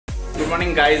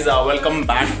morning guys, welcome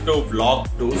back to vlog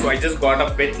 2. So I just got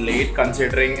a bit late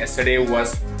considering yesterday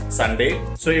was Sunday.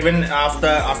 So even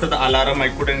after the alarm I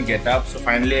couldn't get up. So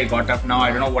finally I got up now.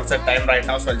 I don't know what's the time right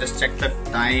now, so I'll just check the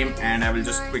time and I will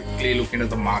just quickly look into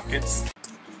the markets.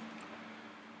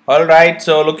 Alright,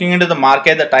 so looking into the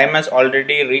market, the time has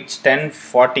already reached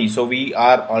 10:40, so we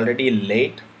are already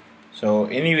late. So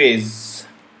anyways,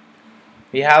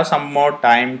 we have some more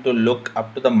time to look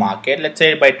up to the market. Let's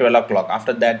say by 12 o'clock.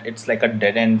 After that it's like a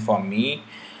dead end for me.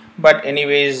 But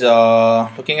anyways,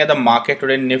 looking at the market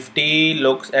today, Nifty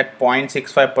looks at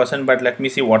 0.65%, but let me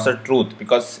see what's the truth,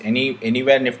 because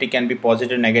anywhere Nifty can be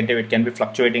positive, negative, it can be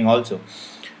fluctuating also.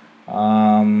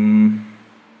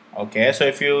 Okay, so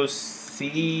if you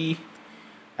see,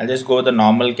 I'll just go with the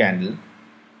normal candle.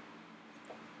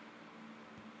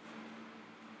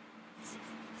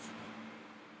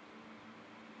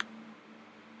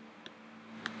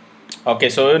 Okay,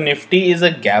 so Nifty is a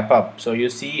gap up. So you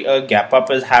see a gap up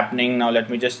is happening. Now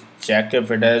let me just check if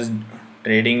it is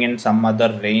trading in some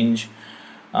other range.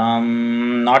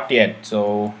 Not yet.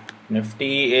 So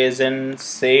Nifty is in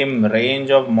same range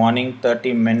of morning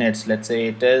 30 minutes. Let's say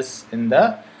it is in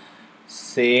the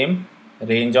same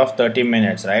range of 30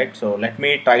 minutes, right? So let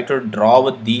me try to draw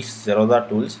with these Zerodha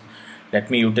tools. Let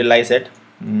me utilize it.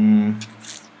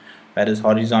 Where is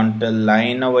horizontal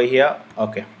line over here?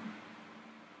 Okay.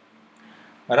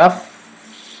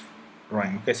 Rough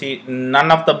drawing. Okay, see,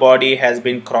 none of the body has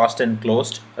been crossed and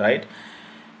closed, right?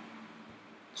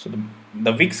 So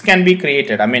the wicks can be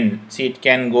created. I mean, see, it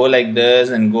can go like this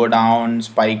and go down,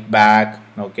 spike back,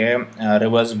 okay,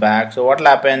 reverse back. So what will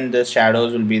happen? The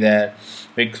shadows will be there,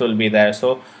 wicks will be there.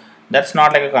 So that's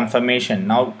not like a confirmation.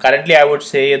 Now currently I would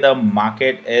say the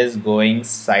market is going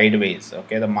sideways.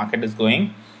 Okay, the market is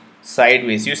going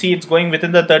sideways. You see, it's going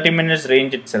within the 30 minutes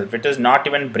range itself. It is not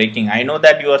even breaking. I know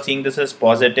that you are seeing this as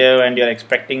positive and you're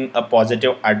expecting a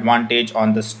positive advantage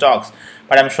on the stocks,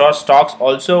 but I'm sure stocks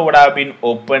also would have been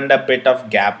opened a bit of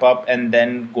gap up and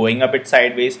then going a bit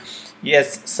sideways.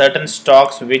 Yes, certain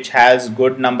stocks which has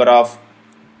good number of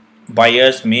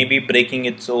buyers may be breaking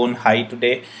its own high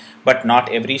today, but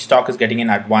not every stock is getting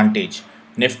an advantage.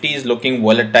 Nifty is looking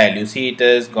volatile. You see, it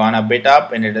has gone a bit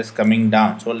up and it is coming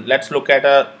down. So let's look at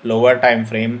a lower time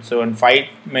frame. So in 5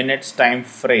 minutes time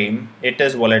frame, it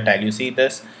is volatile. You see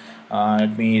this?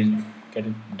 Let me get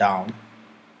it down.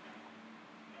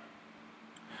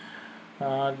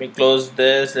 Let me close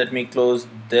this. Let me close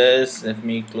this. Let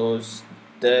me close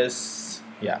this.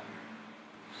 Yeah.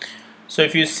 So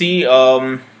if you see,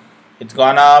 it's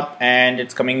gone up and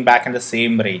it's coming back in the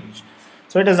same range.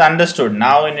 So it is understood.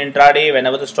 Now in intraday,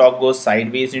 whenever the stock goes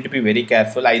sideways, you need to be very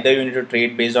careful. Either you need to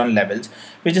trade based on levels,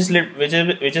 which is a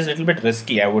little bit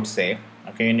risky, I would say.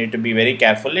 Okay, you need to be very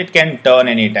careful. It can turn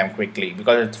anytime quickly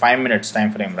because it's 5 minutes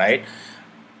time frame, right?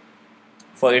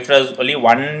 For if it was only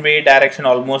one way direction,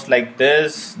 almost like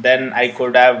this, then I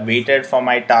could have waited for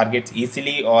my targets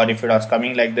easily. Or if it was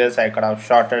coming like this, I could have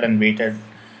shorted and waited.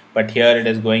 But here it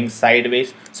is going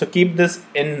sideways. So keep this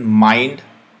in mind.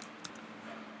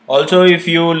 Also, if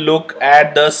you look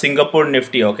at the Singapore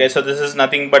Nifty, okay, so this is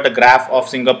nothing but a graph of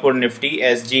Singapore Nifty,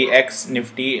 SGX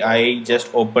Nifty. I just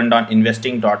opened on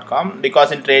investing.com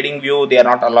because in TradingView they are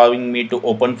not allowing me to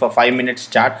open for 5 minutes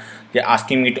chart. They're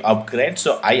asking me to upgrade,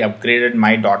 so I upgraded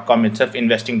my .com itself,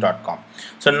 investing.com.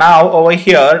 So now over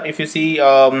here, if you see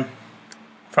from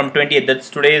 20th, that's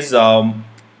today's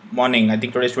morning. I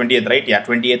think today's 20th, right? Yeah,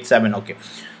 28/7. Okay.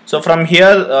 So from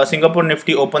here, Singapore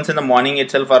Nifty opens in the morning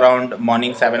itself around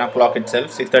morning 7 o'clock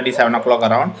itself, 6:30, 7 o'clock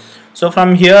around. So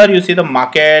from here, you see the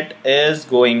market is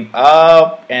going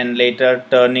up and later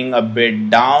turning a bit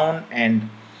down. And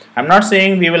I'm not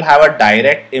saying we will have a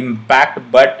direct impact,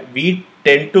 but we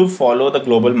tend to follow the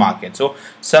global market. So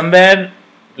somewhere,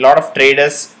 a lot of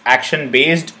traders action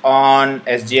based on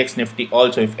SGX Nifty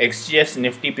also. If SGX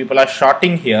Nifty people are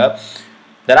shorting here,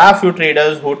 there are a few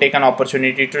traders who take an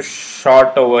opportunity to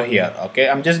short over here. Okay,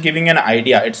 I'm just giving an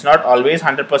idea. It's not always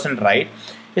 100% right.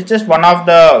 It's just one of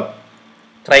the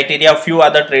criteria. Few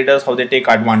other traders how they take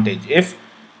advantage. If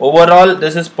overall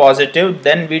this is positive,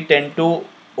 then we tend to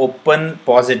open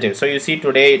positive. So you see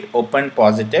today it opened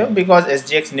positive because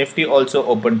SGX Nifty also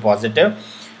opened positive.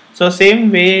 So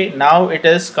same way, now it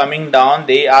is coming down.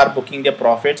 They are booking their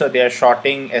profits, so they are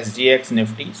shorting SGX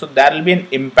Nifty. So there will be an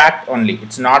impact only.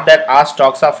 It's not that our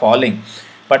stocks are falling,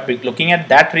 but looking at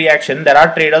that reaction, there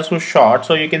are traders who short.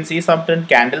 So you can see certain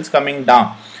candles coming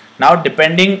down. Now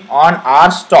depending on our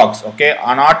stocks, okay,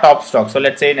 on our top stocks. So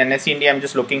let's say in NSE India, I'm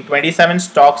just looking 27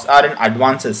 stocks are in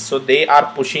advances. So they are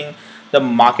pushing the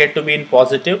market to be in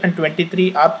positive and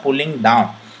 23 are pulling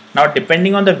down. Now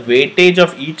depending on the weightage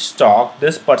of each stock,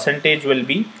 this percentage will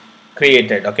be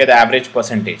created, okay, the average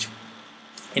percentage.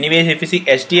 Anyways, if you see,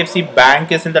 HDFC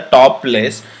Bank is in the top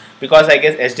list because I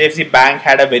guess HDFC Bank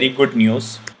had a very good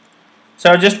news.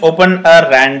 So I just opened a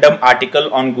random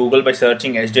article on Google by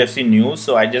searching HDFC news.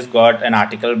 So I just got an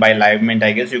article by Live Mint.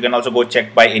 I guess you can also go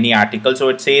check by any article. So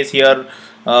it says here,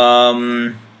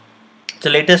 the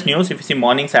latest news, if you see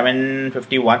morning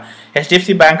 7:51,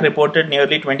 HDFC Bank reported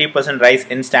nearly 20% rise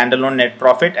in standalone net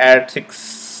profit at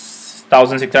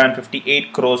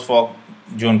 6,658 crores for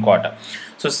June quarter.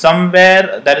 So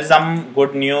somewhere there is some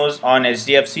good news on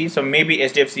HDFC. So maybe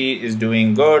HDFC is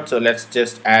doing good. So let's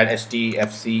just add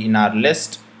HDFC in our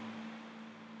list.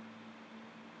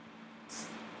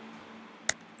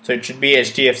 So it should be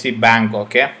HDFC Bank.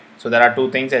 Okay. So there are two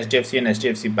things, HDFC and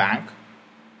HDFC Bank.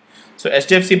 So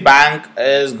HDFC Bank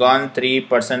is gone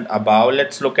 3% above.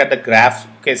 Let's look at the graph.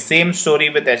 Okay. Same story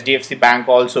with HDFC Bank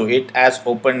also. It has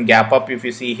opened gap up if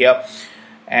you see here.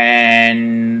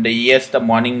 And yes, the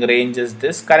morning range is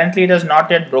this. Currently it has not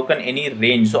yet broken any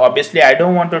range, so obviously I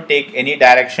don't want to take any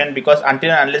direction, because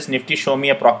until and unless Nifty show me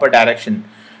a proper direction.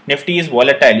 Nifty is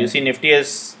volatile. You see, Nifty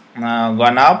has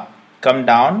gone up, come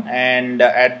down, and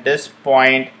at this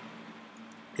point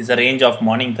is a range of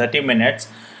morning 30 minutes.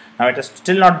 Now it is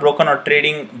still not broken or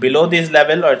trading below this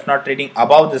level, or it's not trading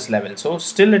above this level, so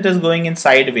still it is going in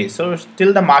sideways. So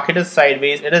still the market is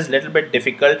sideways. It is little bit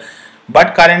difficult.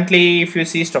 But currently, if you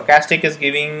see, stochastic is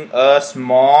giving a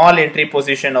small entry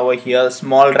position over here,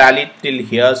 small rally till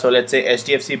here. So let's say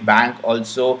HDFC Bank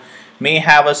also may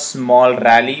have a small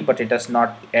rally, but it has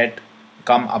not yet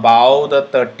come above the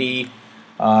 30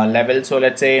 level. So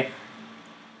let's say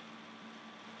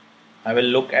I will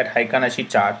look at Heikin-Ashi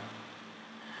chart.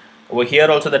 Over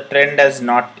here also the trend has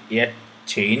not yet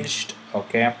changed.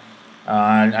 Okay,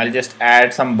 I'll just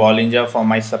add some Bollinger for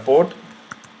my support.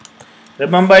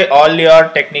 Remember, all your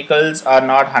technicals are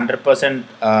not 100%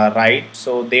 right,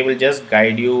 so they will just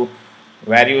guide you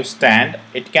where you stand.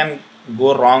 It can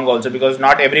go wrong also, because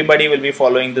not everybody will be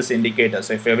following this indicator.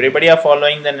 So if everybody are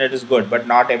following, then it is good, but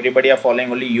not everybody are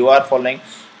following, only you are following,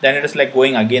 then it is like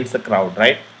going against the crowd,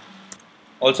 right?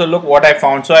 Also look what I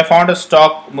found. So I found a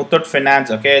stock,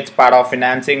 MUTHOOTFIN. Okay, it's part of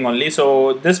financing only.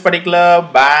 So this particular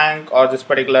bank or this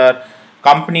particular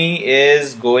company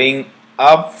is going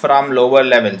up from lower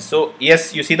levels. So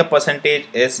yes, you see the percentage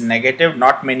is negative.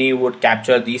 Not many would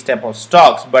capture these type of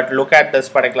stocks, but look at this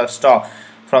particular stock.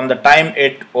 From the time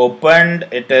it opened,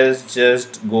 it is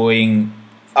just going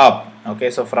up.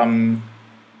 Okay, so from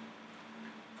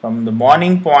the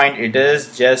morning point, it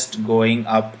is just going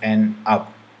up and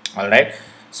up. All right,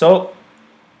 so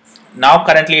now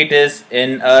currently it is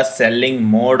in a selling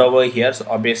mode over here. So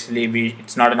obviously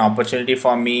it's not an opportunity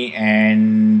for me,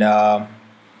 and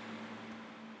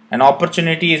an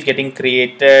opportunity is getting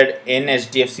created in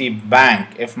HDFC Bank.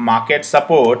 If market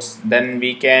supports, then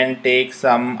we can take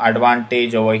some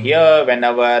advantage over here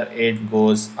whenever it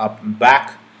goes up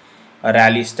back. A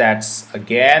rally starts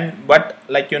again, but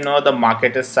like you know, the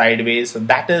market is sideways, so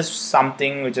that is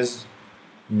something which is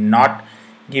not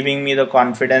giving me the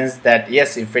confidence that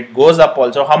yes, if it goes up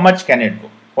also, how much can it go?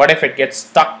 What if it gets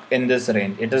stuck in this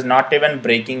range? It is not even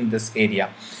breaking this area.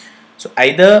 So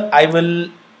either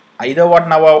what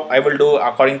now I will do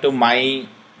according to my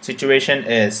situation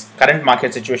is current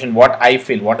market situation, what I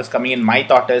feel, what is coming in my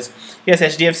thought is, yes,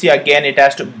 HDFC again, it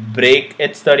has to break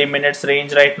its 30 minutes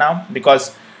range right now,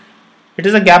 because it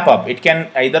is a gap up. It can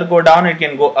either go down, it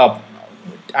can go up.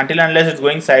 Until unless it's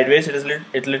going sideways, it's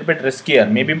a little bit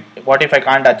riskier. Maybe what if I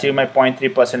can't achieve my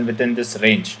 0.3% within this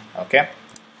range? Okay,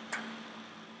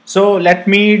 so let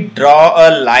me draw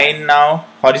a line now,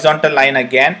 horizontal line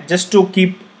again, just to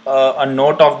keep a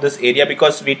note of this area,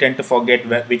 because we tend to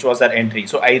forget which was our entry.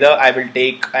 So either I will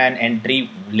take an entry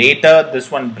later, this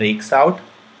one breaks out,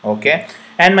 okay,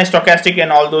 and my stochastic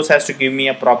and all those has to give me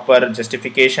a proper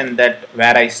justification that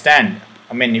where I stand.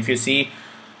 I mean, if you see,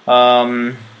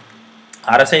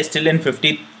 RSI is still in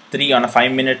 53 on a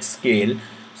 5-minute scale.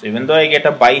 So even though I get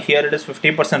a buy here, it is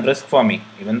 50% risk for me.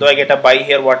 Even though I get a buy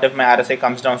here, what if my RSI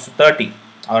comes down to 30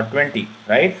 or 20,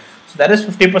 right? So that is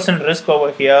 50% risk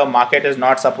over here. Market is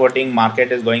not supporting,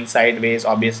 market is going sideways.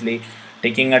 Obviously,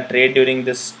 taking a trade during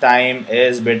this time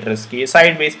is a bit risky.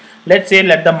 Sideways, let's say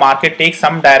let the market take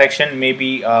some direction.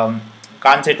 Maybe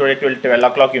can't say today till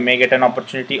 12 o'clock you may get an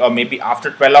opportunity, or maybe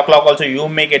after 12 o'clock also you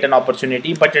may get an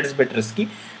opportunity, but it is a bit risky.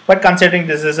 But considering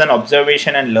this is an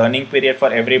observation and learning period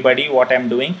for everybody, what I'm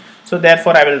doing, so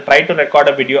therefore I will try to record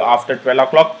a video after 12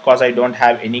 o'clock, because I don't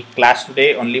have any class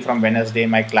today. Only from Wednesday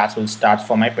my class will start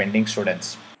for my pending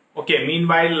students. Okay,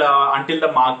 meanwhile until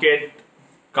the market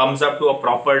comes up to a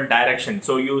proper direction.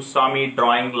 So you saw me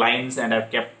drawing lines, and I've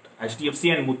kept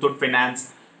HDFC and Muthoot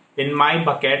Finance in my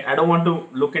bucket. I don't want to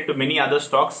look into many other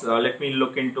stocks. Let me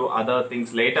look into other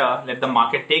things later. Let the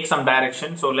market take some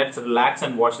direction. So let's relax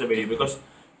and watch the video, because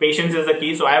patience is the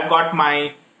key. So I've got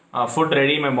my food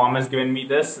ready. My mom has given me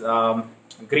this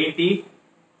green tea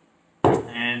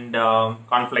and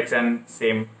cornflakes, and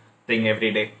same thing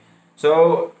every day.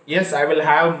 So yes, I will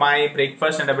have my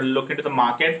breakfast and I will look into the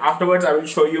market. Afterwards, I will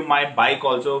show you my bike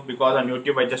also, because on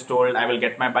YouTube I just told I will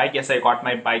get my bike. Yes, I got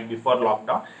my bike before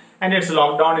lockdown, and it's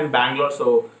lockdown in Bangalore,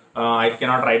 so I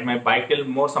cannot ride my bike till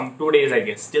more some 2 days, I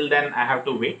guess. Till then I have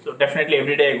to wait. So definitely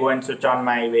every day I go and switch on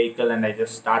my vehicle, and I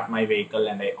just start my vehicle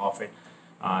and I off it,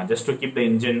 just to keep the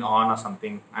engine on or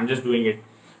something. I'm just doing it.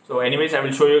 So anyways, I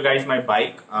will show you guys my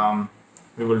bike.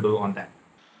 We will do on that.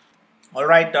 All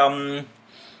right.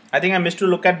 I think I missed to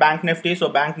look at Bank Nifty. So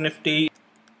Bank Nifty,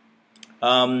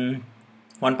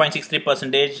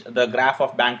 1.63%. The graph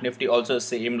of Bank Nifty also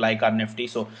same like our Nifty.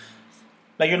 So,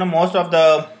 like, you know, most of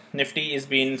the Nifty is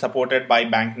being supported by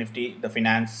Bank Nifty, the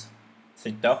finance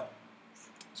sector.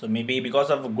 So maybe because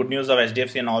of good news of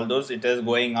HDFC and all those, it is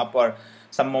going up, or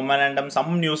some momentum,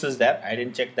 some news is there. I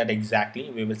didn't check that exactly.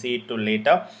 We will see it to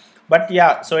later. But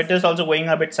yeah, so it is also going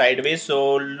a bit sideways.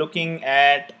 So looking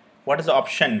at what is the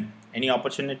option, any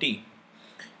opportunity.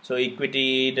 So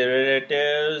equity,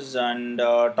 derivatives, and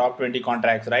top 20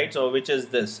 contracts, right? So which is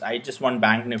this? I just want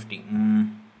Bank Nifty.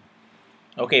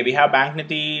 Okay, we have Bank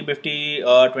Nifty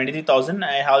 23,000.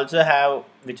 I also have,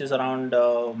 which is around,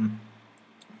 the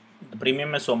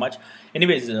premium is so much.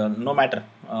 Anyways, no matter.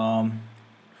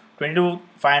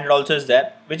 22,500 also is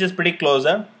there, which is pretty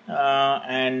closer.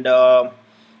 And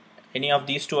any of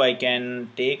these two I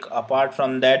can take. Apart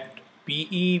from that,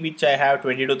 PE, which I have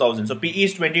 22,000. So PE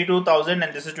is 22,000,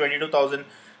 and this is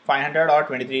 22,500 or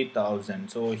 23,000.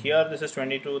 So here this is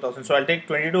 22,000. So I'll take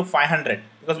 22,500,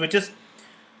 because which is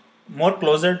more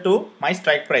closer to my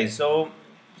strike price. So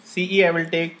CE I will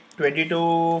take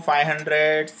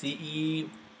 22,500. CE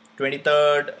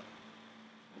 23rd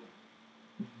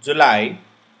July.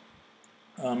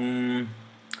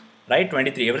 Right,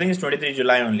 23. Everything is 23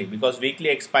 July only, because weekly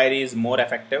expiry is more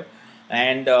effective.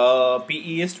 And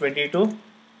PE is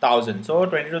 22,000. So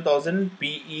 22,000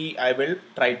 PE I will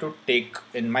try to take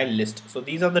in my list. So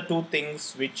these are the two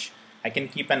things which I can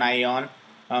keep an eye on.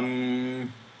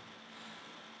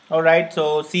 Alright,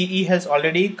 so CE has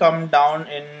already come down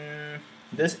in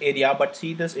this area, but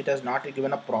see this, it has not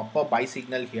given a proper buy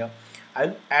signal here.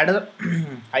 I'll add a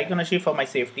Iconoshi for my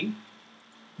safety,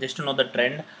 just to know the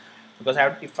trend, because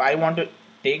if I want to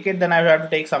take it, then I have to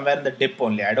take somewhere in the dip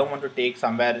only. I don't want to take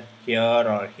somewhere here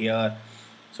or here.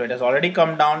 So it has already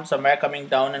come down. Somewhere coming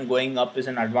down and going up is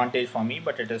an advantage for me,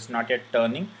 but it is not yet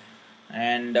turning.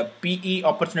 And PE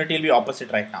opportunity will be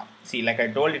opposite right now. See, like I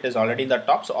told, it is already in the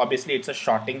top, so obviously it's a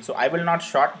shorting. So I will not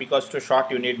short, because to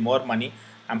short you need more money.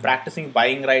 I'm practicing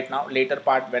buying right now. Later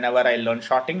part, whenever I learn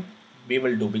shorting, we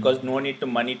will do, because no need to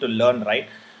money to learn, right?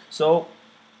 So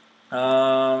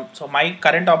so my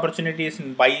current opportunity is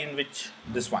in buy, in which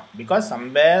this one, because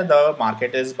somewhere the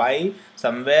market is buy,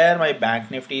 somewhere my Bank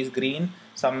Nifty is green,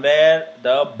 somewhere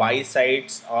the buy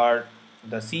sides or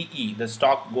the CE, the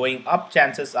stock going up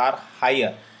chances are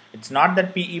higher. It's not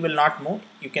that PE will not move.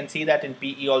 You can see that in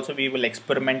PE also we will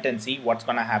experiment and see what's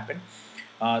gonna happen.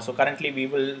 So currently we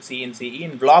will see in CE.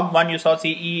 In vlog 1 you saw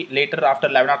CE, later after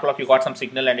 11 o'clock you got some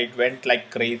signal and it went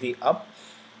like crazy up.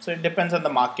 So it depends on the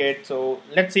market. So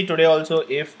let's see today also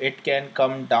if it can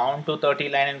come down to 30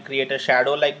 line and create a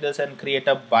shadow like this and create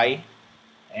a buy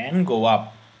and go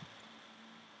up.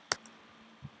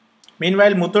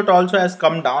 Meanwhile, Muthoot also has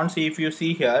come down. See, if you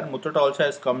see here, Muthoot also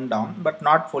has come down, but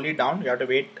not fully down. You have to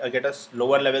wait, get us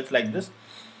lower levels like this.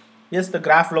 Yes, the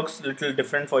graph looks a little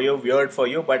different for you, weird for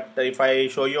you, but if I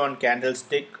show you on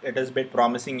candlestick, it is a bit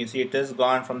promising. You see, it is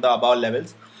gone from the above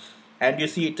levels, and you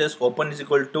see it is open is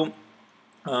equal to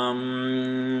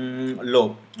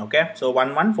low. Okay, so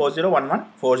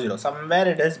 1140, somewhere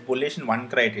it is bullish in one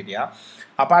criteria.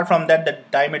 Apart from that, the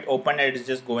time it opened, it is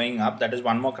just going up. That is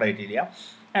one more criteria.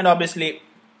 And obviously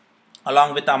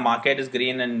along with our market is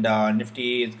green, and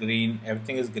Nifty is green,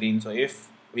 everything is green. So if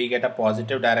we get a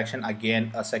positive direction,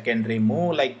 again a secondary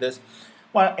move like this,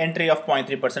 well, entry of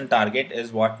 0.3% target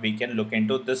is what we can look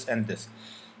into, this and this.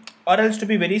 Or else, to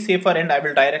be very safer end, I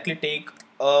will directly take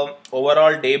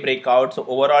overall day breakout. So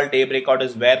overall day breakout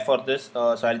is where for this,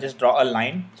 so I'll just draw a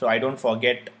line so I don't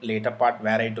forget later part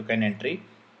where I took an entry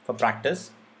for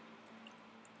practice.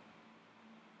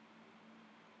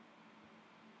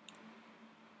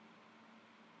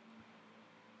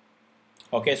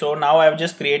 Okay, so now I've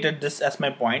just created this as my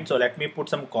point. So let me put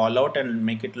some call out and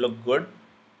make it look good.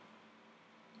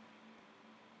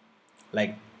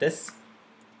 Like this.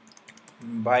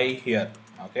 Buy here.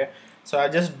 Okay. So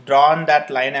I've just drawn that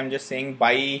line. I'm just saying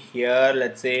buy here.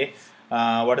 Let's say,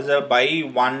 what is the buy?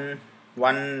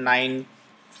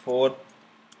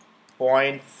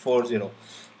 1194.40.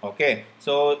 Okay,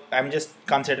 so I'm just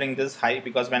considering this high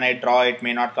because when I draw it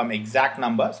may not come exact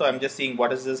number, so I'm just seeing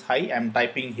what is this high. I'm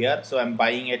typing here, so I'm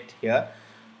buying it here.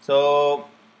 So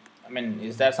I mean,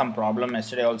 is there some problem?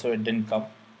 Yesterday also it didn't come.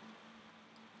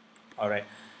 Alright,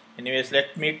 anyways,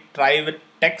 let me try with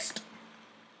text.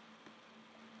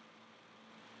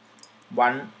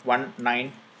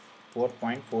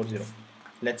 1194.40.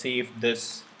 let's see if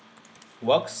this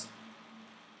works.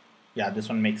 Yeah, this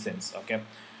one makes sense. Okay,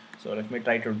 so let me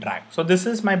try to drag. So this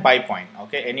is my buy point.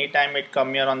 Okay, anytime it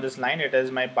come here on this line, it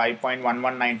is my buy point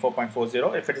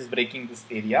 1194.40 if it is breaking this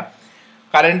area.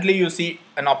 Currently you see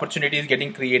an opportunity is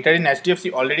getting created in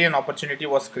HDFC. Already an opportunity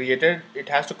was created. It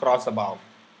has to cross above.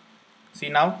 See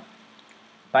now,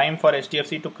 time for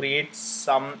HDFC to create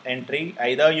some entry.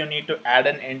 Either you need to add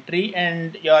an entry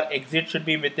and your exit should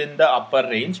be within the upper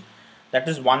range. That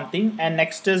is one thing. And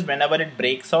next is whenever it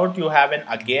breaks out, you have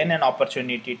again an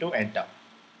opportunity to enter.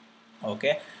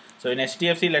 Okay, so in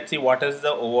HDFC, let's see what is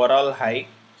the overall high.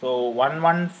 So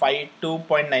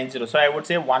 1152.90. So I would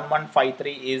say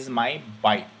 1153 is my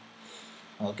buy.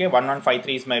 Okay,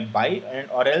 1153 is my buy, and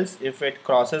or else if it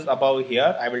crosses above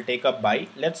here, I will take a buy.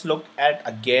 Let's look at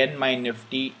again my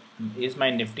Nifty. Is my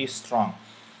Nifty strong?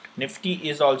 Nifty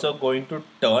is also going to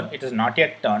turn. It is not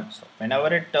yet turned. So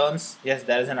whenever it turns, yes,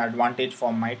 there is an advantage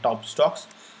for my top stocks.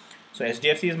 So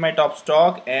HDFC is my top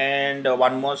stock, and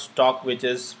one more stock which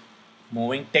is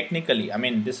moving technically. I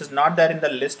mean, this is not there in the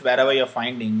list wherever you're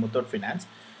finding Muthoot Finance,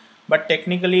 but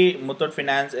technically Muthoot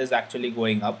Finance is actually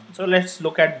going up. So let's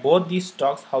look at both these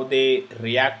stocks, how they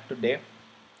react today.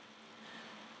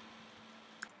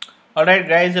 Alright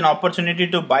guys, an opportunity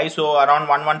to buy, so around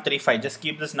 1135, just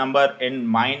keep this number in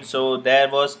mind. So there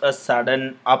was a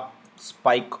sudden up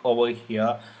spike over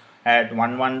here at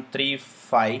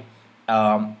 1135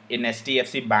 in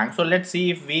HDFC Bank. So let's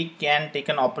see if we can take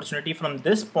an opportunity from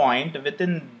this point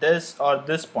within this or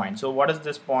this point. So what is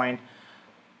this point?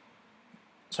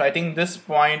 So I think this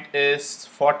point is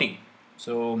 40.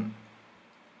 So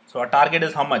our target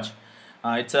is how much?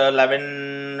 It's a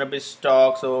 11 rupees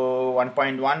stock, so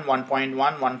 1.1,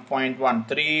 1.1, 1.1,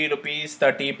 3 rupees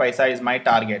 30 paisa is my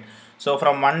target. So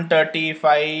from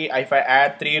 135, if I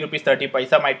add 3 rupees 30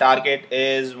 paisa, my target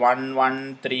is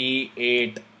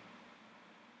 1138.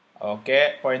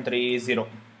 Okay, 0.30.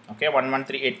 Okay,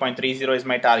 1138.30 is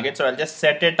my target. So I'll just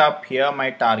set it up here,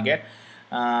 my target.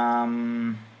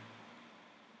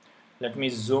 Let me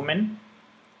zoom in.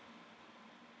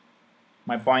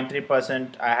 My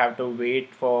 0.3%, I have to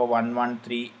wait for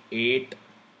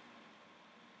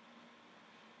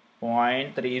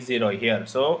 1138.30 here.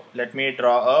 So let me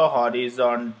draw a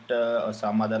horizontal, or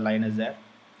some other line is there.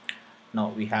 No,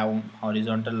 we have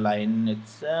horizontal line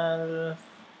itself.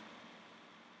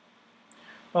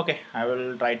 Okay, I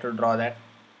will try to draw that.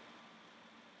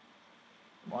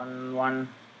 1.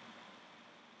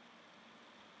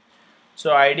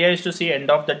 So idea is to see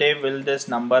end of the day will this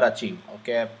number achieve.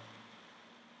 Okay.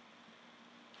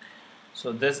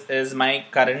 So this is my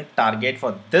current target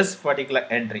for this particular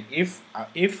entry. If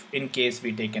in case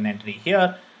we take an entry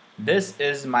here, this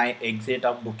is my exit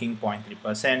of booking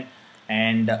 0.3%.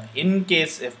 And in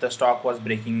case if the stock was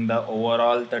breaking the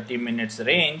overall 30 minutes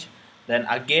range, then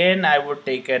again I would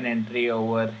take an entry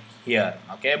over here.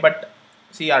 Okay, but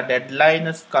see, our deadline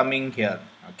is coming here.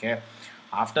 Okay,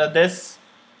 after this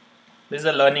is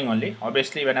a learning only.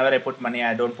 Obviously whenever I put money,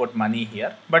 I don't put money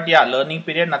here, but yeah, learning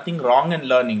period, nothing wrong in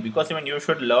learning, because even you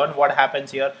should learn what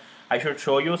happens here. I should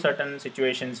show you certain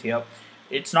situations here.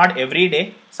 It's not every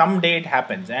day, some day it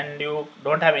happens and you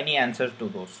don't have any answers to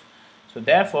those. So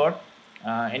therefore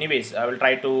anyways, I will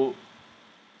try to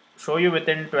show you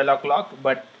within 12 o'clock,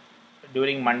 but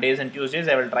during Mondays and Tuesdays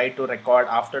I will try to record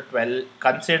after 12,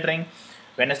 considering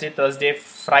Wednesday, Thursday,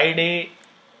 Friday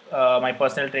my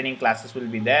personal training classes will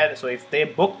be there. So if they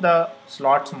book the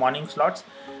slots, morning slots,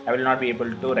 I will not be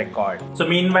able to record. So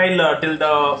meanwhile, till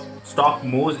the stock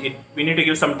moves, we need to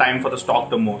give some time for the stock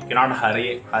to move. You cannot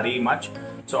hurry much.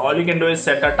 So all you can do is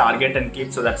set a target and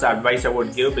keep. So that's the advice I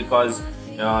would give, because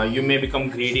you may become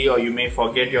greedy or you may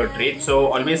forget your trade. So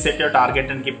always set your target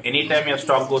and keep. Anytime your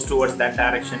stock goes towards that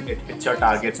direction, it hits your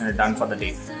targets and it's done for the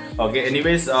day. Okay,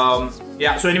 anyways,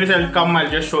 yeah, so anyways, I'll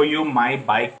just show you my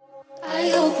bike. I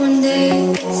hope one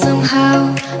day,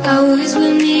 somehow, I always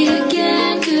will meet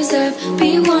again, 'cause deserve.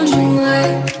 Be wondering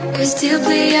why we still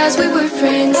play as we were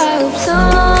friends. I hope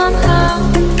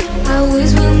somehow I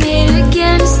wish we'll meet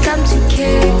again. It's time to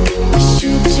care. We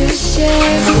should just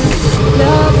share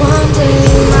love one day.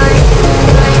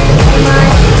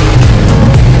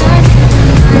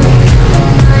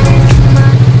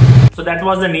 So that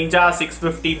was the Ninja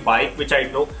 650 bike which I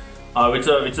took, which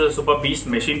is a super beast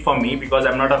machine for me because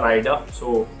I'm not a rider.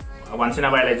 So once in a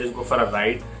while I just go for a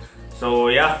ride. So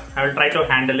yeah, I will try to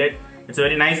handle it. It's a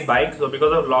very nice bike. So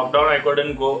because of lockdown I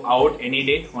couldn't go out any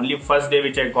day. Only first day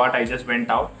which I got, I just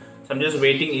went out. So I'm just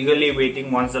waiting, eagerly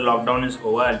waiting. Once the lockdown is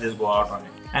over, I'll just go out on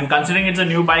it. And considering it's a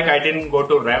new bike, I didn't go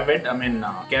to rev it. I mean,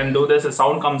 can do this. The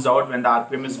sound comes out when the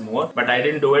RPM is more, but I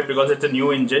didn't do it because it's a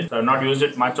new engine. So I've not used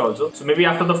it much also. So maybe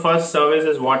after the first service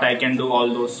is what I can do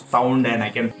all those sound, and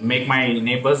I can make my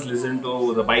neighbors listen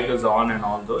to the bike is on and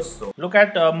all those. So look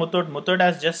at Muthoot. Muthoot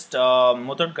has just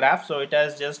Muthoot graph. So it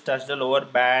has just touched the lower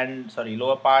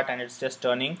part, and it's just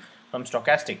turning from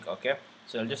stochastic. Okay.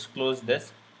 So I'll just close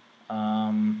this.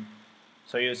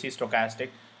 So you see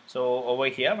stochastic. So over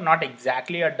here, not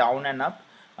exactly a down and up,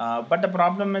 but the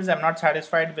problem is I'm not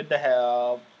satisfied with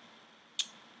the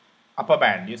upper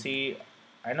band. You see,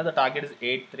 I know the target is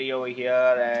 8.3 over here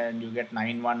and you get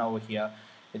 9.1 over here.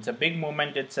 It's a big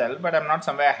movement itself, but I'm not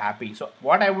somewhere happy. So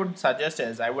what I would suggest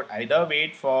is I would either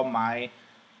wait for my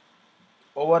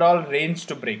overall range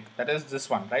to break. That is this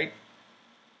one, right?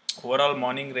 Overall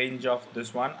morning range of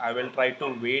this one. I will try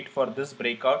to wait for this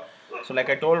breakout. So like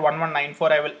I told,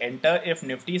 1194 I will enter. If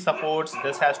Nifty supports,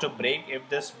 this has to break. If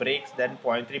this breaks, then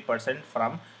 0.3%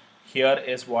 from here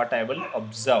is what I will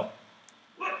observe.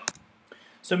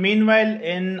 So meanwhile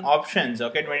in options,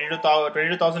 okay,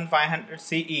 22,500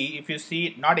 CE, if you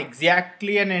see not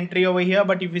exactly an entry over here,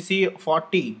 but if you see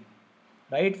 40,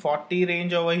 right, 40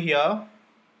 range over here,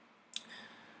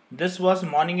 this was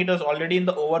morning, it was already in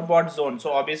the overbought zone.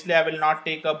 So obviously I will not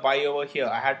take a buy over here.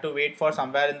 I had to wait for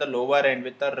somewhere in the lower end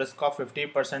with a risk of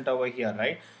 50% over here,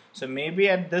 right? So maybe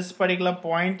at this particular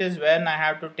point is when I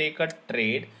have to take a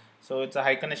trade. So it's a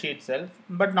Heikenaishi itself,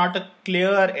 but not a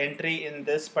clear entry in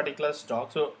this particular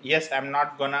stock. So yes, I'm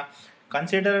not gonna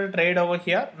consider a trade over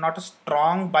here. Not a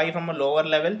strong buy from a lower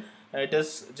level. It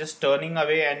is just turning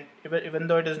away, and even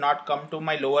though it has not come to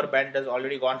my lower band, it has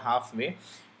already gone halfway.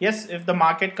 Yes, if the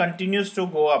market continues to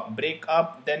go up, break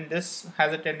up, then this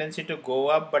has a tendency to go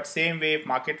up. But same way, if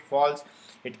market falls,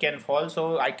 it can fall.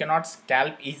 So I cannot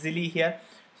scalp easily here.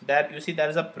 So that you see, there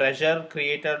is a pressure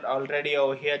created already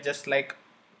over here, just like,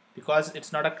 because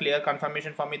it's not a clear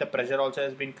confirmation for me, the pressure also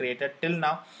has been created till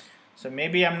now. So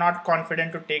maybe I'm not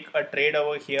confident to take a trade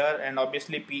over here, and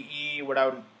obviously PE would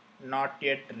have not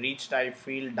yet reached, I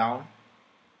feel, down.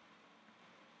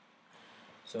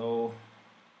 So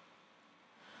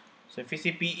if you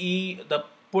see PE, the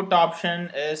put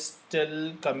option is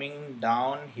still coming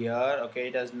down here. Okay,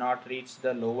 it has not reached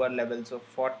the lower levels of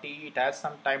 40. It has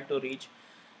some time to reach.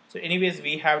 So anyways,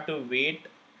 we have to wait.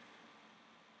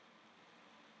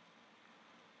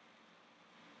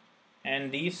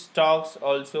 And these stocks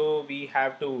also we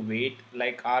have to wait,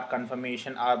 like our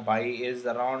confirmation, our buy is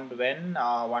around when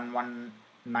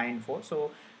 1194.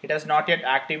 So it has not yet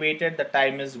activated. The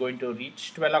time is going to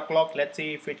reach 12 o'clock. Let's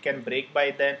see if it can break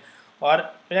by then,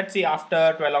 or let's see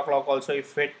after 12 o'clock also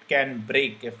if it can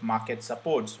break, if market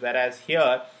supports. Whereas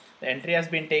here the entry has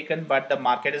been taken, but the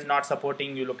market is not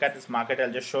supporting. You look at this market,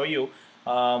 I'll just show you.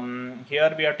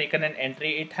 Here we have taken an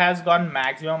entry. It has gone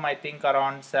maximum, I think,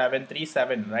 around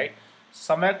 737, right?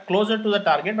 Somewhere closer to the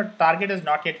target, but target is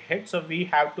not yet hit. So we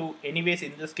have to, anyways,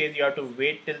 in this case you have to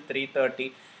wait till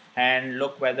 3:30 and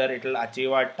look whether it will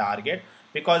achieve our target,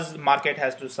 because market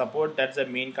has to support. That's the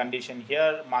main condition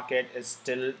here. Market is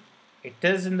still, it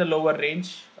is in the lower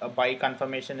range. A buy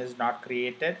confirmation is not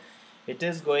created. It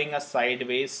is going a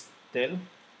sideways still.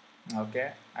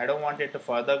 Okay, I don't want it to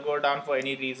further go down for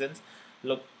any reasons.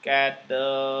 Look at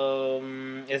the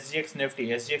SGX Nifty.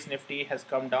 SGX Nifty has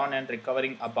come down and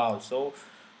recovering above. So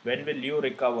when will you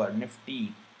recover,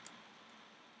 Nifty?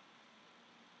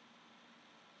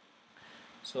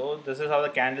 So this is how the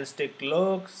candlestick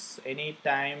looks.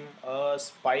 Anytime a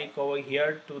spike over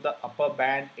here to the upper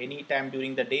band, anytime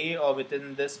during the day or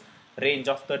within this range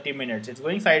of 30 minutes. It's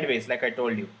going sideways like I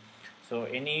told you. So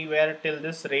anywhere till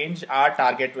this range, our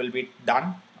target will be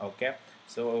done. Okay.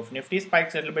 So if Nifty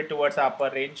spikes a little bit towards the upper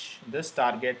range, this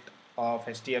target of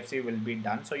HDFC will be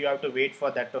done. So you have to wait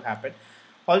for that to happen.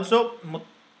 Also,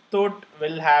 Muthoot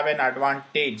will have an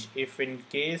advantage if in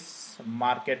case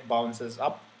market bounces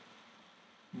up.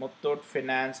 Muthoot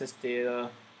Finance is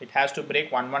still, it has to break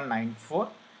 1194.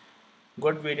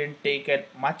 Good, we didn't take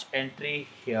much entry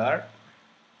here.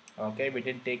 Okay, we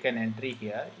didn't take an entry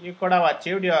here. You could have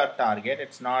achieved your target.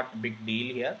 It's not big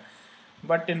deal here,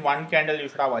 but in one candle you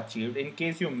should have achieved. In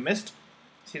case you missed,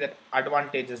 see that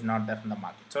advantage is not there from the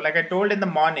market. So like I told in the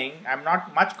morning, I'm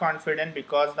not much confident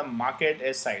because the market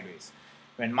is sideways.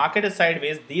 When market is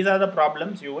sideways, these are the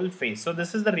problems you will face. So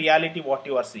this is the reality what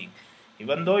you are seeing.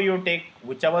 Even though you take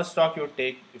whichever stock you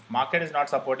take, if market is not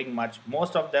supporting much,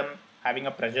 most of them having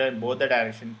a pressure in both the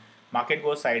direction, market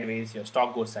goes sideways, your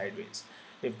stock goes sideways.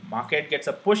 If market gets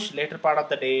a push later part of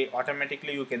the day,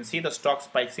 automatically you can see the stock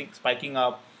spiking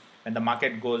up. When the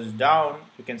market goes down,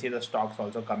 you can see the stocks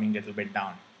also coming a little bit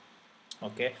down.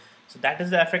 Okay, so that is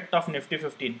the effect of Nifty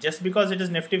 50. Just because it is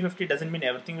Nifty 50 doesn't mean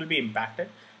everything will be impacted.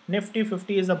 Nifty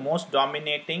 50 is the most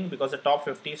dominating because the top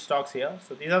 50 stocks here,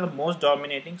 so these are the most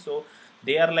dominating, so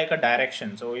they are like a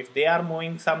direction. So if they are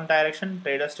moving some direction,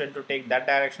 traders tend to take that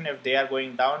direction. If they are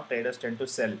going down, traders tend to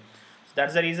sell. So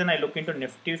that's the reason I look into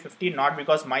Nifty 50, not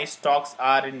because my stocks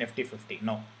are in Nifty 50.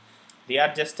 No, they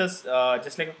are just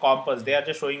like a compass. They are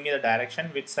just showing me the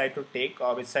direction, which side to take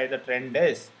or which side the trend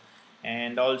is.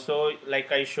 And also,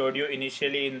 like I showed you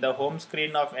initially in the home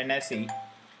screen of NSE,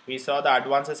 we saw the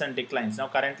advances and declines. Now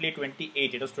currently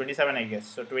 28, it was 27 I guess.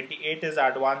 So 28 is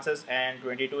advances and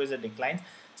 22 is the declines.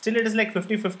 Still it is like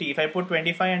 50-50. If I put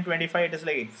 25 and 25, it is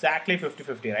like exactly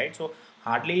 50-50, right? So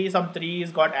hardly some 3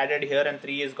 is got added here and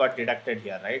 3 is got deducted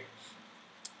here, right?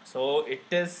 So it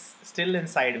is still in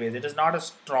sideways. It is not a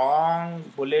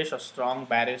strong bullish or strong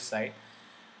bearish side,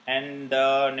 and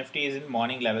the Nifty is in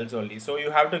morning levels only. So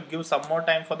you have to give some more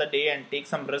time for the day and take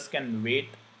some risk and wait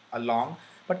along.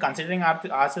 But considering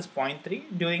ours is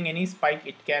 0.3, during any spike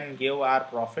it can give our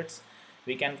profits.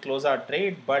 We can close our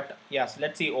trade, but yes,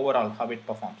 let's see overall how it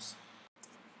performs.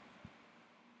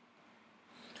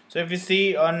 So if you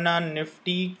see on a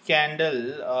Nifty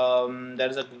candle, there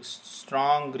is a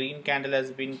strong green candle has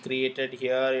been created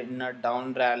here in a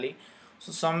down rally.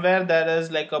 So somewhere there is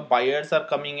like a buyers are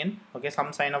coming in, okay,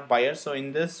 some sign of buyers. So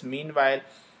in this meanwhile,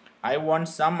 I want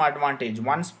some advantage.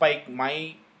 One spike,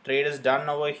 my trade is done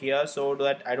over here, so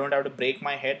that I don't have to break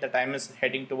my head. The time is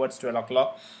heading towards 12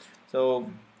 o'clock.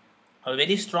 So a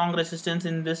very strong resistance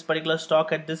in this particular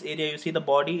stock at this area. You see the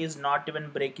body is not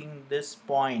even breaking this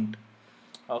point.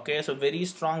 Okay, so very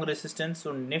strong resistance.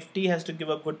 So Nifty has to give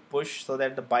a good push so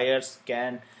that the buyers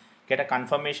can get a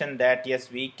confirmation that yes,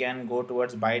 we can go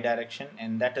towards buy direction,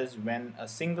 and that is when a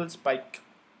single spike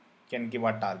can give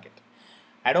a target.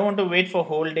 I don't want to wait for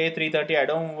whole day 3:30. I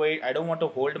don't want to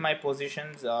hold my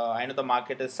positions. I know the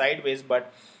market is sideways,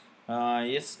 but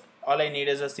yes, all I need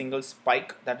is a single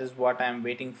spike. That is what I am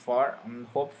waiting for.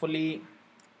 Hopefully,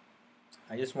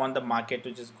 I just want the market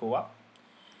to just go up.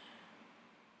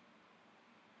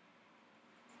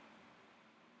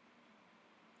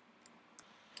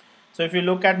 So if you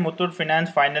look at Muthoot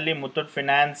Finance finally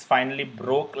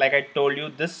broke. Like I told you,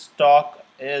 this stock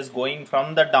is going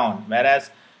from the down, whereas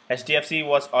HDFC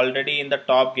was already in the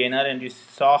top gainer, and you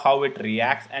saw how it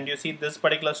reacts. And you see this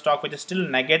particular stock, which is still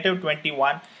negative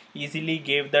 21, easily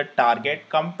gave the target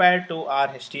compared to our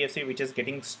HDFC, which is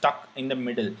getting stuck in the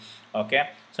middle. Okay,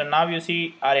 so now you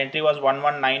see our entry was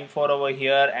 1194 over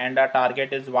here, and our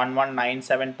target is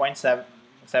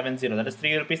 1197.770. That is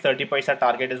 3 rupees 30 paisa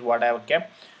target is what I have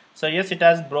kept. So yes, it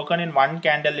has broken in one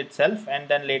candle itself, and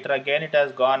then later again it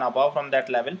has gone above from that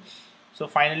level. So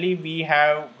finally we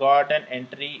have got an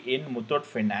entry in Muthoot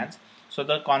Finance. So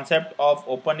the concept of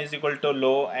open is equal to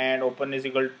low and open is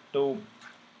equal to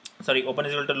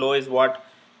low is what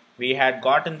we had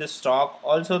got in this stock.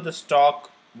 Also the stock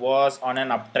was on an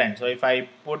uptrend. So if I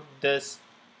put this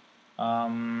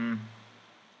candle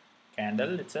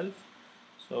itself,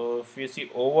 so if you see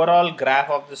overall graph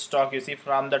of the stock, you see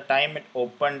from the time it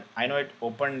opened, I know it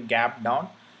opened gap down.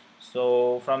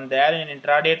 So from there in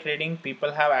intraday trading,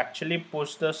 people have actually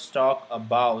pushed the stock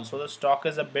above. So the stock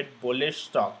is a bit bullish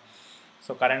stock.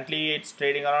 So currently it's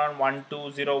trading around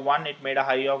 1201. It made a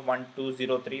high of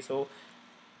 1203. So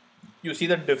you see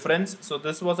the difference. So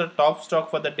this was a top stock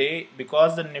for the day.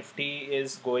 Because the Nifty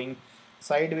is going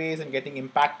sideways and getting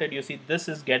impacted, you see this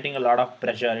is getting a lot of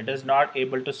pressure. It is not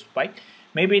able to spike.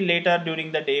 Maybe later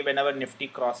during the day, whenever Nifty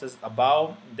crosses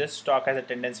above, this stock has a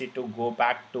tendency to go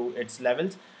back to its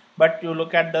levels. But you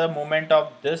look at the movement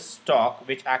of this stock,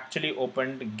 which actually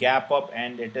opened gap up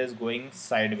and it is going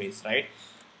sideways, right?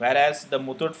 Whereas the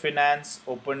Muthoot Finance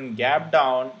opened gap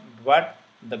down, but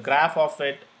the graph of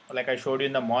it, like I showed you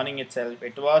in the morning itself,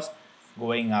 it was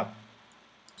going up.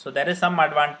 So there is some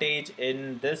advantage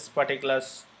in this particular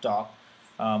stock,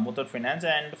 Muthoot Finance,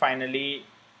 and finally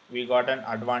we got an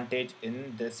advantage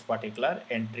in this particular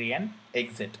entry and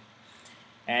exit.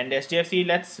 And HDFC,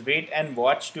 let's wait and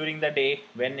watch during the day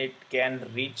when it can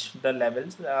reach the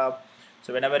levels. So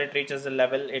whenever it reaches the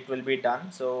level, it will be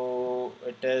done. So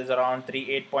it is around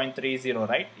 38.30,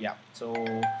 right? Yeah. So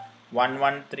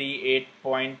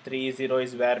 1138.30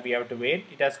 is where we have to wait.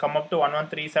 It has come up to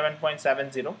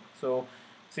 1137.70. So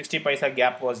 60 paisa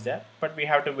gap was there, but we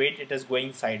have to wait. It is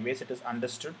going sideways. It is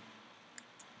understood.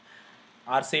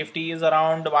 Our safety is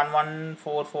around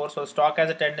 1144. So stock has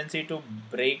a tendency to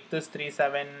break this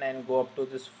 37 and go up to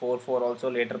this 44 also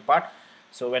later part.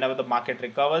 So whenever the market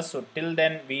recovers, so till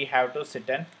then we have to sit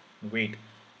and wait.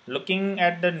 Looking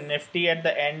at the Nifty at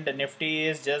the end, the Nifty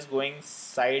is just going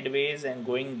sideways and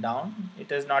going down.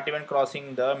 It is not even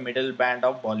crossing the middle band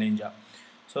of Bollinger.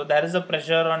 So there is a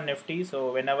pressure on Nifty.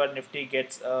 So whenever Nifty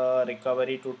gets a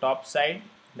recovery to top side,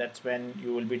 that's when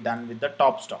you will be done with the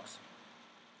top stocks.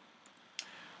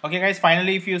 Okay guys,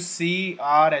 finally if you see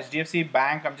our HDFC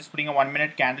Bank, I'm just putting a 1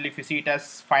 minute candle. If you see, it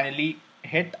has finally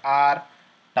hit our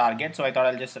target. So I thought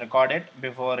I'll just record it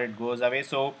before it goes away.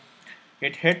 So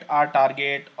it hit our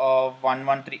target of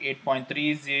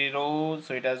 1138.30.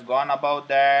 So it has gone above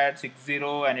that 60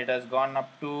 and it has gone up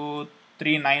to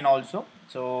 39 also.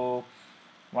 So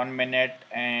 1 minute,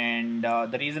 and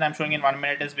the reason I'm showing in 1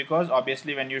 minute is because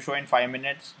obviously when you show in 5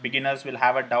 minutes, beginners will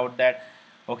have a doubt that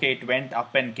okay, it went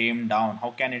up and came down,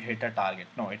 how can it hit a target?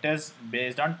 No, it is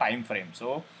based on time frame.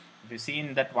 So if you see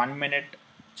in that 1 minute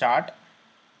chart,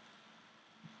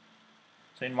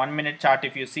 so in 1 minute chart,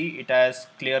 if you see, it has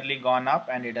clearly gone up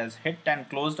and it has hit and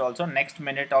closed also. Next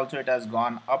minute also it has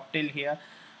gone up till here,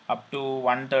 up to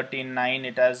 139.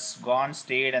 It has gone,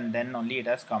 stayed, and then only it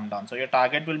has come down. So your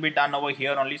target will be done over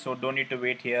here only. So don't need to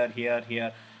wait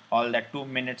here, all that 2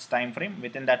 minutes time frame.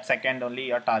 Within that second only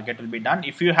your target will be done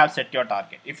if you have set your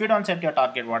target. If you don't set your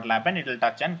target, what will happen? It will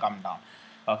touch and come down.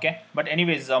 Okay, but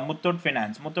anyways, Muthoot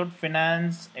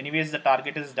Finance, anyways the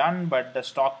target is done, but the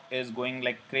stock is going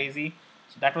like crazy.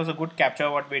 So that was a good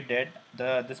capture what we did,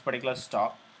 this particular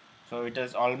stock. So it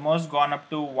has almost gone up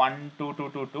to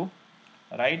 12222,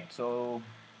 right? So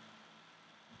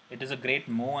it is a great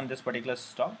move on this particular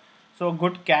stock. So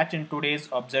good catch in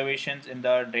today's observations in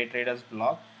the Day Traders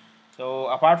vlog. So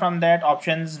apart from that,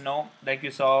 options, no, like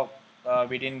you saw,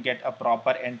 we didn't get a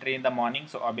proper entry in the morning.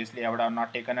 So obviously I would have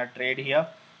not taken a trade here.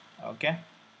 Okay,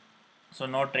 so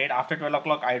no trade after 12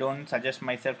 o'clock. I don't suggest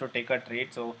myself to take a trade.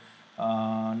 So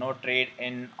no trade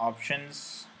in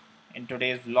options in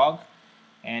today's vlog.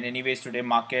 And anyways, today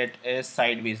market is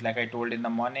sideways. Like I told in the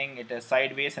morning, it is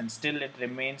sideways and still it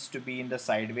remains to be in the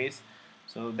sideways.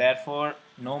 So therefore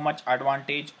no much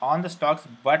advantage on the stocks,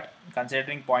 but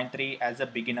considering 0.3 as a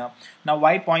beginner. Now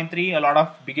why 0.3? A lot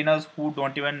of beginners who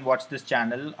don't even watch this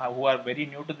channel, who are very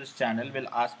new to this channel, will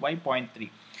ask why 0.3.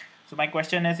 So my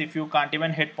question is, if you can't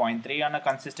even hit 0.3 on a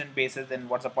consistent basis, then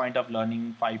what's the point of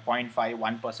learning 5.5,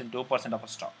 1%, 2% of a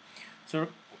stock? So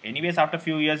anyways, after a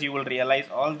few years you will realize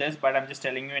all this, but I'm just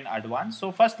telling you in advance.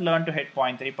 So first learn to hit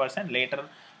 0.3%. Later,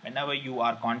 whenever you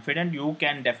are confident, you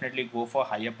can definitely go for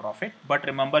higher profit. But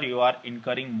remember, you are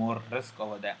incurring more risk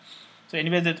over there. So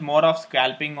anyways, it's more of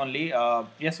scalping only.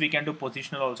 Yes, we can do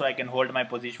positional also. I can hold my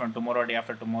position from tomorrow, day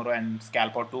after tomorrow, and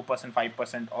scalp out 2%,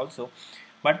 5% also.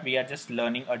 But we are just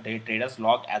learning a day trader's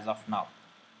log as of now.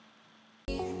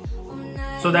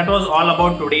 So that was all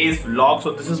about today's vlog.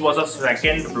 So this was a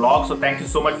second vlog. So thank you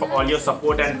so much for all your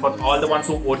support and for all the ones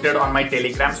who voted on my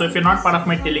Telegram. So if you're not part of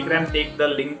my Telegram, take the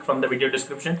link from the video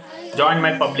description. Join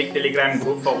my public Telegram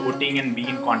group for voting and be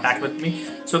in contact with me.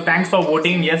 So thanks for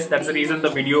voting. Yes, that's the reason the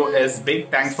video is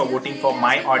big. Thanks for voting for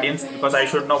my audience, because I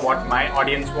should know what my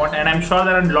audience want. And I'm sure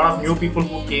there are a lot of new people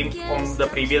who came from the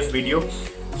previous video.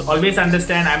 So always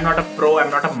understand, I'm not a pro, I'm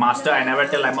not a master. I never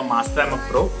tell I'm a master, I'm a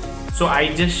pro. So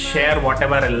I just share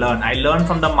whatever I learn. I learn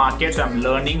from the market, so I'm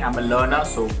learning, I'm a learner.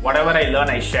 So whatever I learn,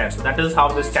 I share. So that is how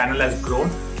this channel has grown.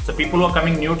 So people who are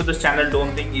coming new to this channel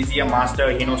don't think is he a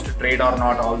master, he knows to trade or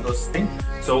not, all those things.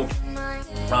 So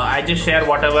I just share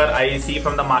whatever I see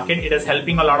from the market. It is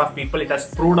helping a lot of people. It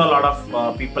has proved a lot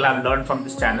of people have learned from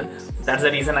this channel. That's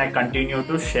the reason I continue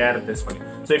to share this one.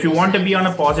 So if you want to be on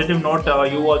a positive note,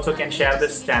 you also can share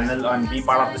this channel and be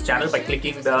part of this channel by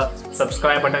clicking the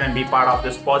subscribe button and be part of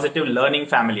this positive learning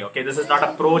family. Okay, this is not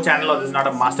a pro channel or this is not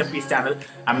a masterpiece channel.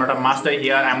 I'm not a master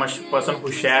here. I'm a person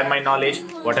who share my knowledge,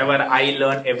 whatever I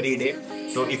learn every day.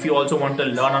 So if you also want to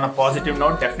learn on a positive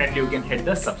note, definitely you can hit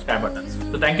the subscribe button.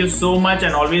 So thank you so much,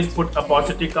 and always put a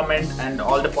positive comment, and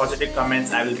all the positive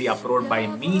comments I will be uploaded by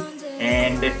me,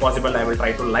 and if possible I will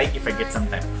try to like if I get some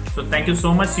time. So thank you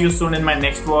so much. See you soon in my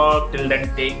next vlog. Till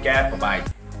then, take care. Bye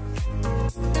bye.